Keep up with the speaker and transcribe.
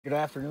Good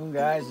afternoon,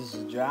 guys. This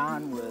is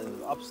John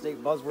with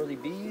Upstate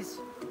Buzzworthy Bees.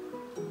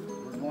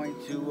 We're going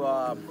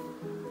to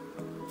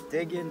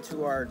dig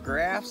into our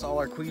grafts. All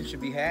our queens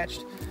should be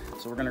hatched.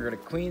 So we're going to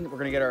queen. We're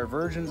going to get our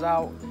virgins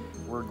out.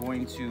 We're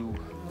going to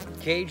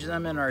cage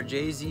them in our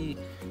JZ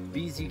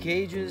BZ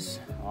cages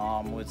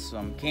with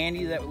some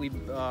candy that we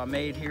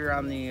made here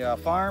on the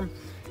farm.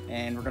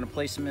 And we're going to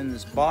place them in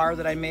this bar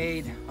that I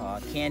made,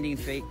 candy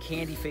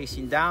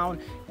facing down,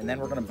 and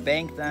then we're going to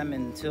bank them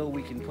until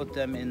we can put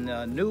them in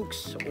the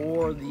nukes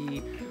or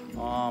the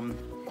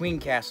queen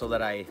castle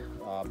that I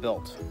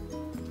built.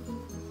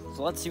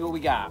 So let's see what we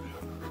got.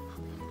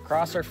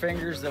 Cross our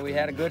fingers that we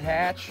had a good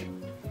hatch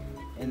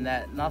and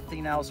that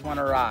nothing else went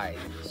awry.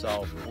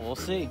 So we'll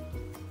see.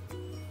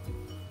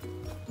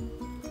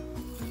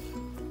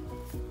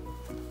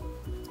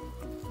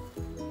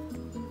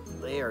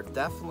 They are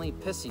definitely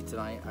pissy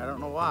tonight. I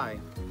don't know why.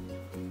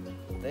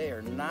 They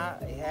are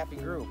not a happy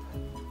group.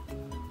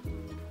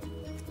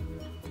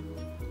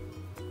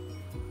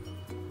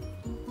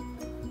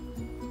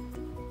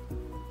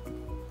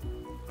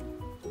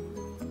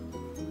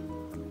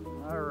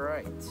 All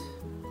right.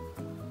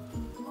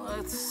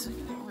 Let's see.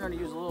 We're gonna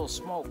use a little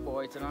smoke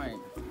boy tonight.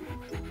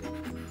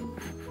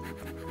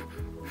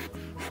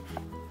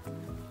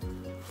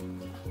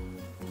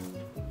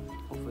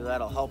 Hopefully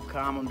that'll help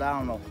calm them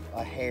down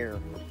a hair.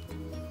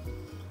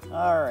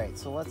 All right,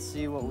 so let's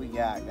see what we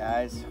got,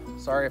 guys.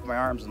 Sorry if my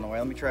arm's in the way.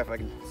 Let me try if I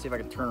can see if I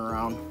can turn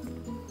around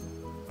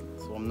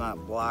so I'm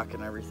not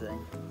blocking everything.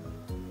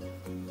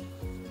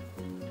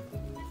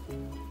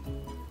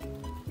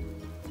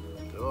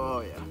 Oh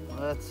yeah,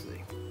 let's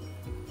see.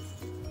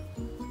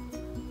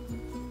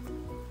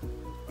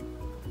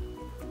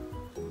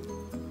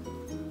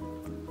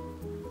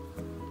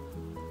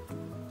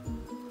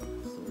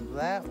 So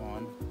that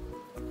one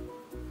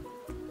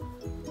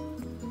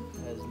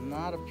has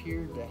not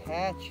appeared to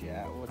hatch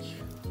yet, which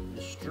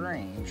is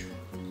strange.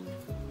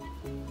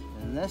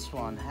 And this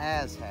one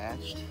has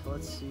hatched.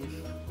 Let's see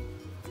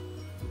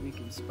if we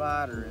can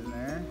spot her in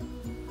there.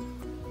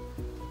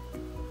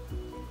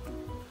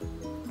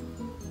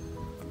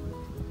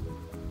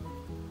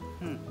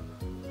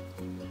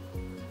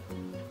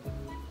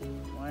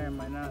 Why am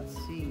I not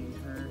seeing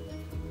her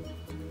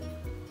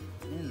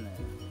in there?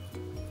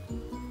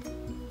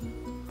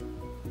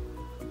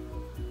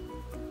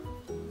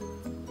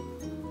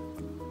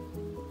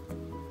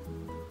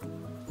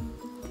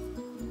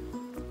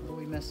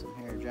 Missing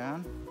here,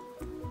 John.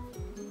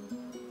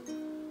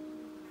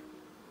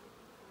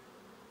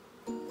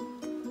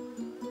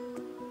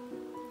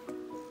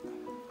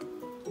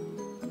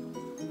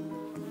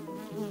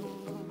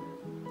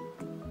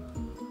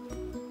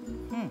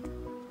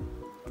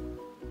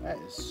 That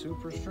is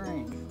super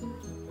strange.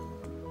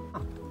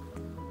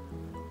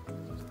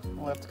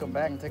 We'll have to come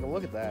back and take a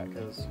look at that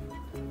because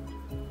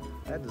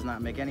that does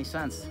not make any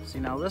sense. See,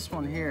 now this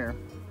one here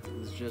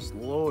is just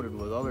loaded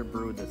with other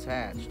brood that's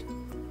hatched.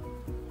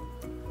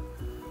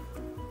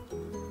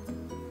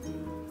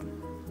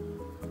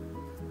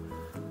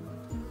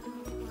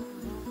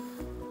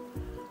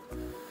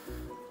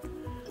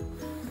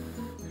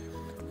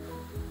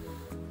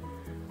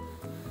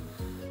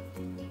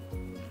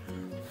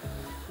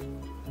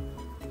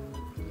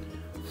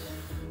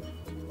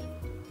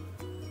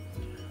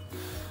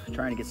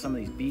 Trying to get some of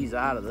these bees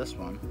out of this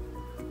one.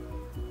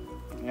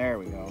 There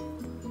we go.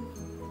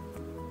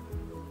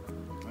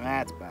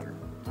 That's better.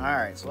 All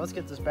right, so let's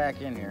get this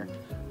back in here.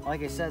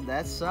 Like I said,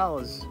 that cell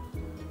is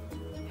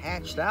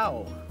hatched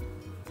out,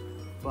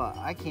 but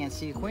I can't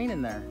see a queen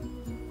in there.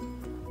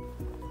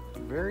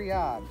 Very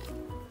odd.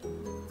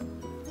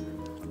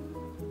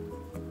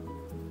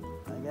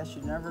 I guess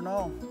you never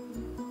know.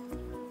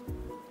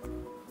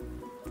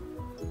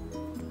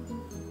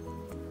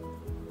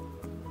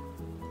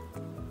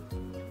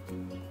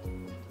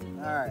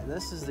 All right,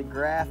 this is the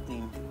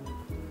grafting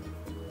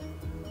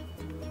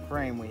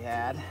frame we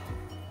had.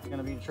 It's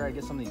gonna be to try to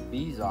get some of these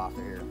bees off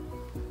of here,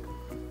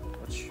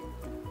 which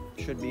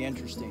should be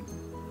interesting.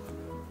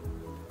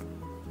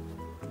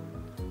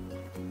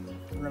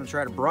 We're gonna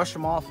try to brush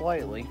them off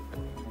lightly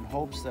in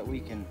hopes that we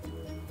can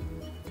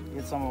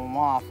get some of them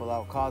off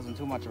without causing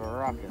too much of a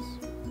ruckus.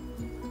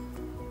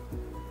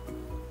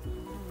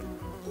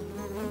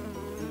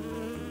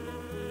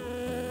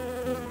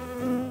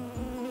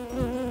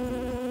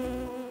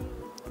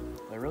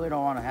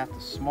 Don't want to have to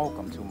smoke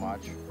them too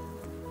much.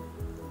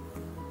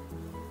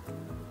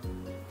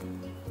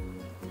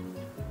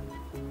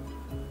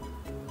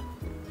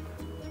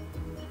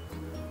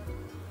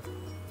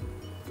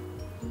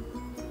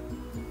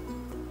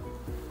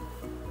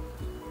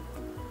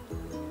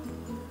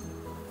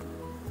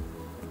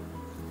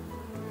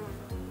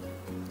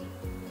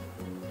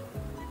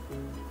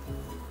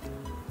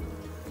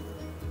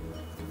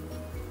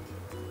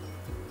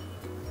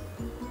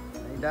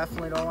 They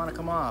definitely don't want to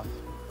come off.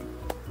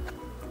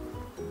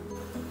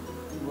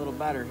 A little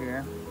better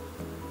here.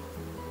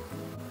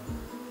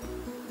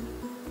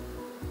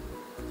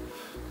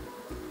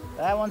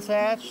 That one's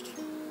hatched.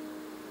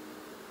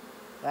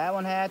 That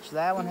one hatched,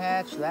 that one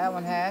hatched, that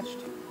one hatched,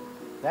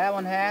 that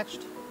one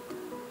hatched.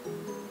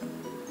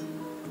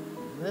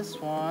 this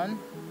one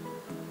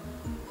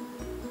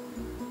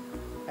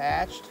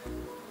hatched,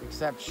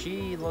 except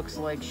she looks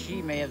like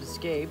she may have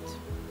escaped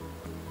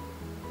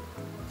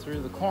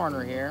through the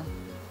corner here.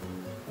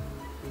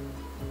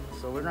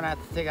 So we're gonna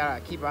have to take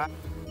out, keep out.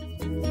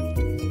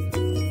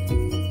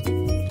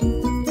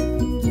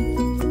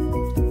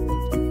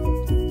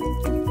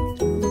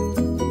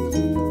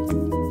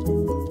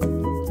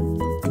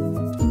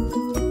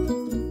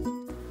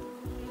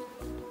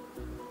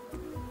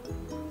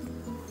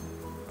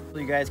 So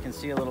you guys can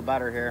see a little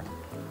better here.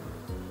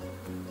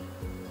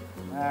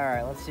 All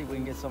right, let's see if we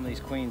can get some of these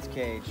queens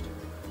caged.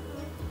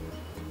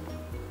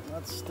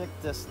 Let's stick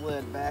this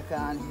lid back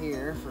on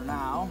here for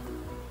now.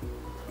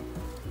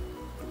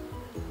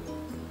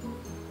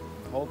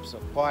 Hopes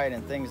of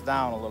quieting things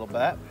down a little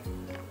bit.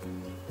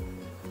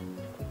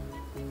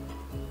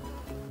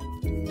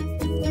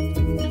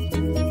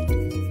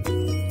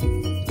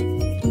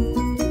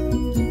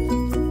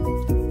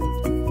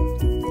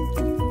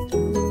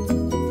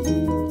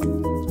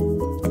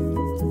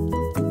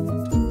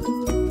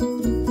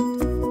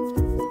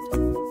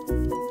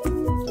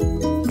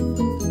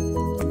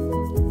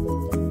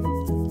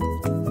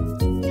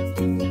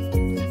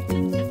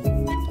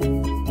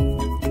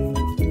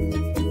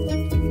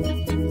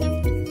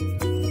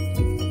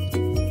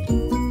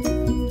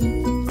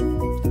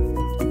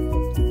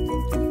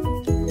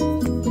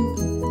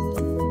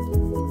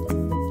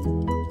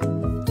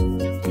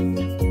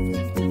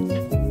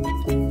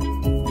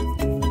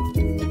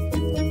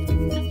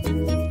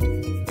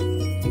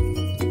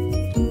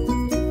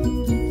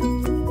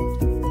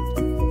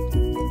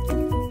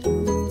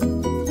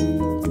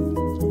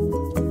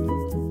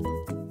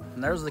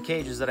 And there's the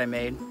cages that I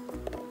made.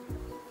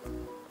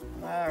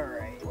 All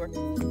right.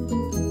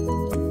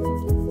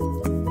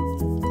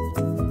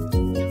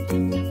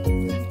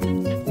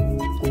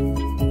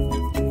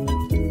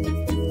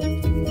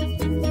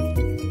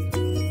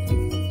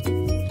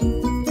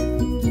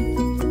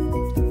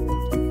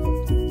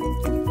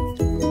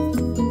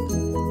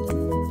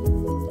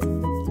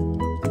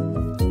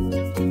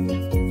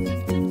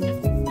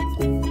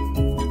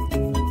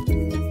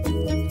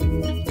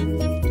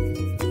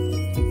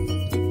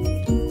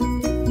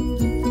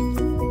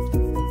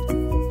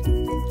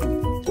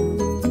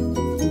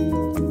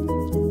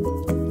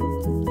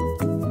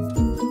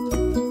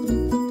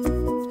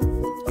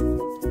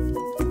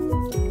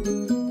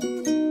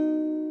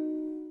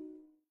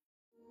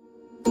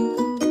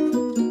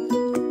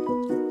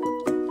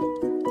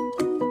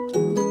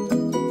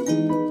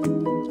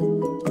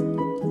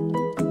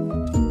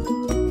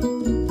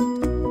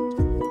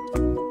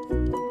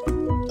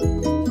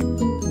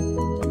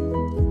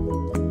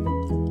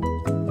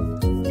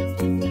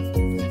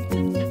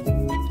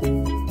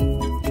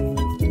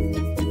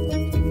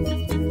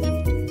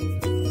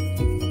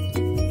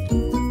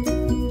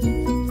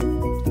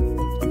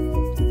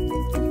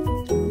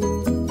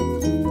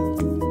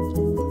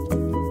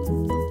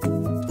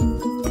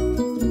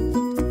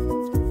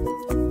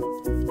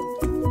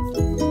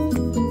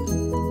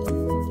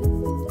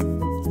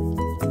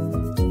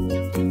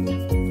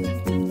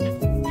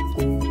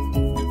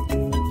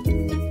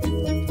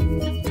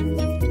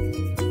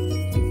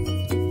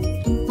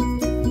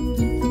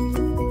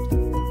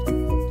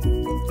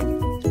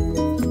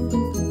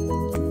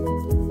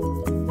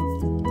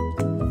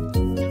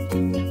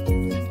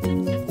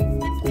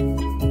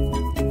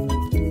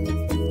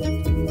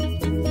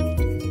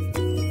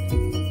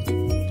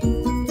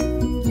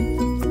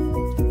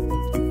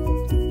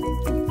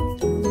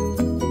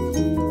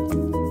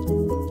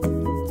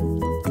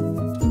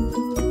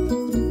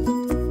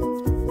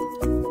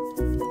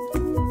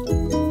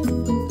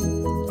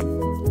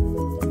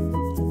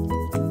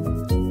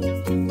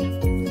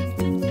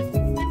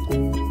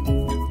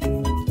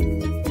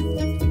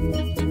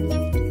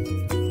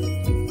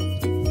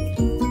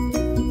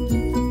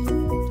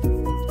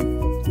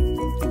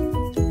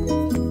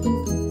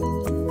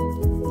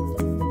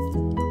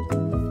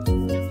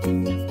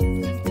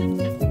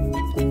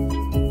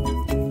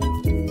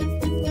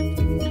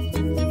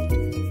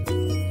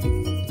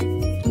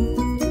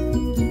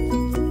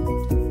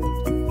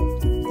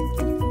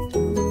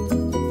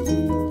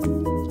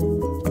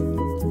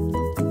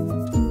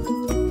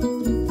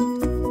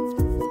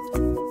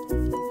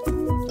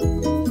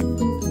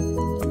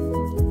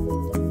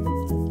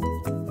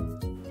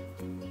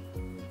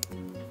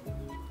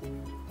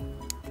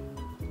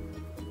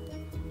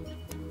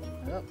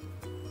 Yep.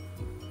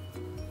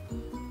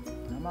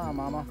 Come on,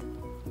 Mama.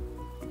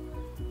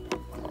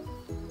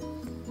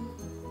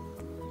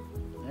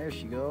 There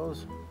she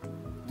goes.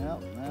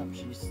 Yep,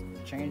 she's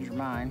changed her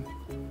mind.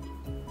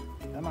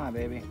 Come on,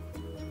 baby.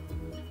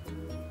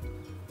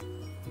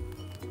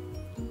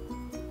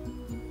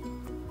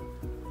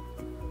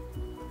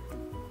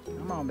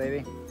 Come on,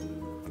 baby.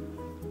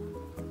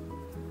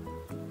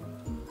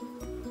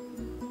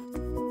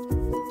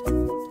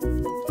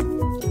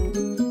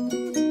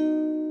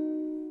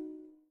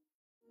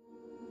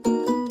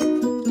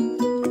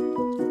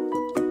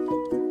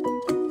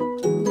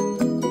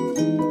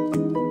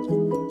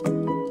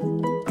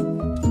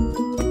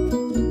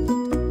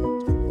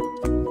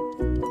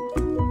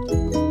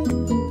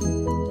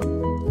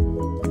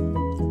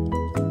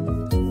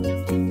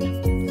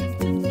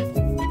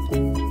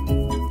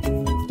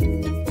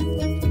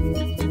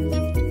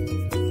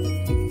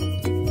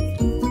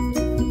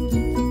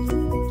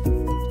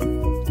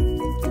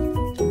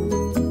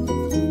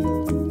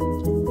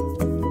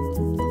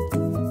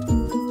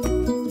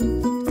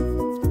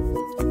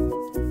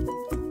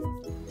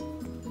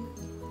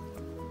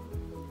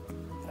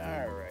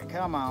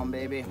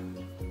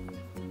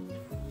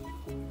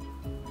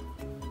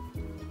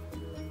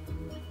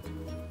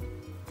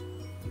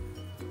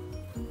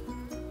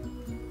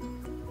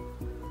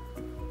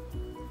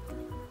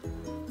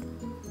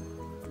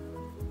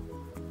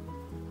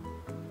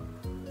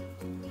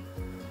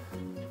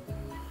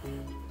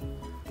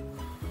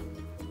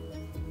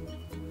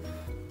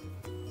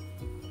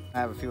 I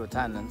have a few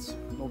attendants,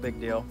 no big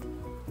deal.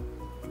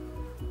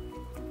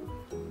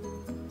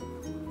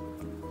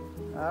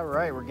 All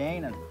right, we're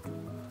gaining.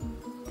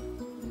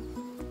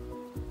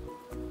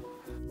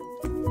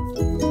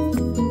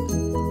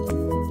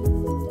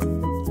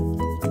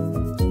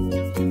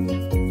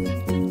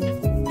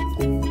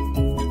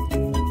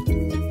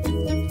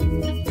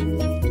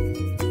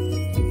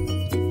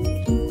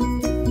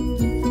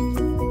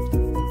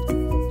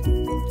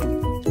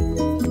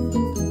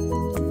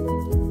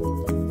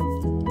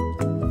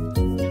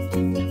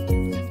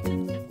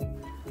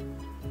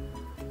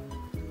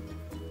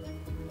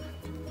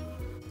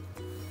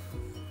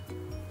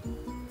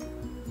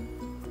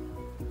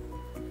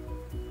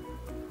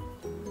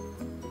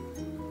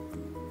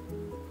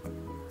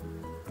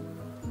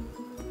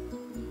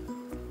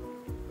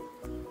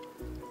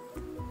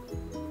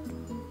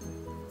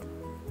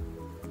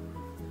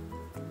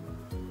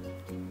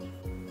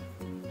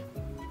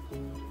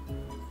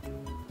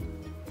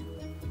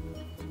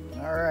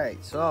 All right,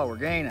 so we're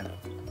gaining.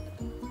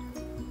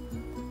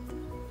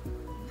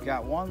 We've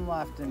got one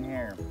left in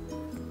here.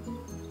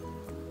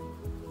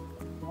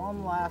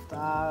 One left,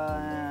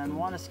 and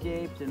one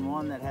escaped, and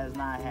one that has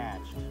not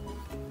hatched.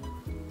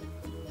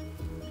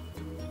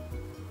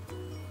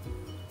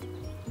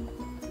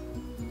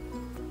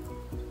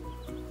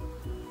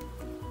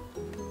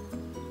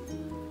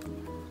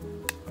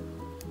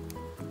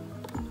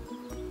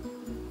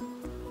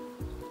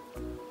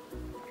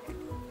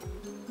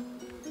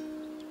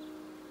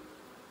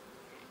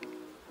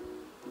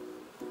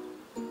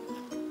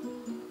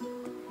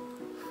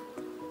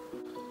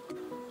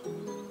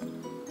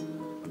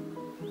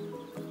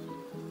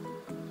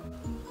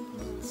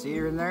 See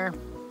her in there?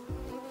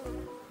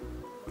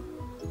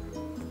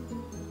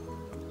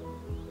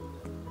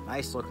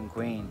 Nice looking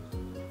queen.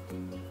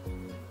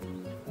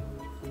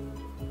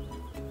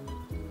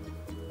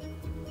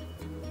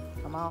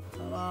 Come on,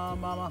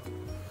 mama.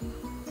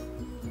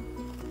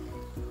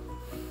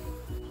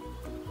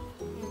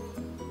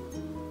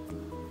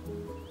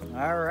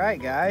 All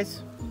right,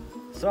 guys.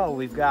 So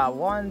we've got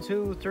 1,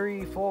 2,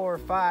 3, 4,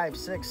 5,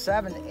 6,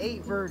 7,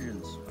 8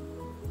 virgins.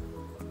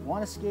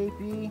 One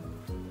escapee.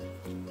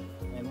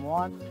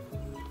 One.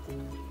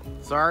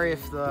 Sorry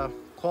if the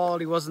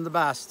quality wasn't the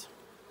best.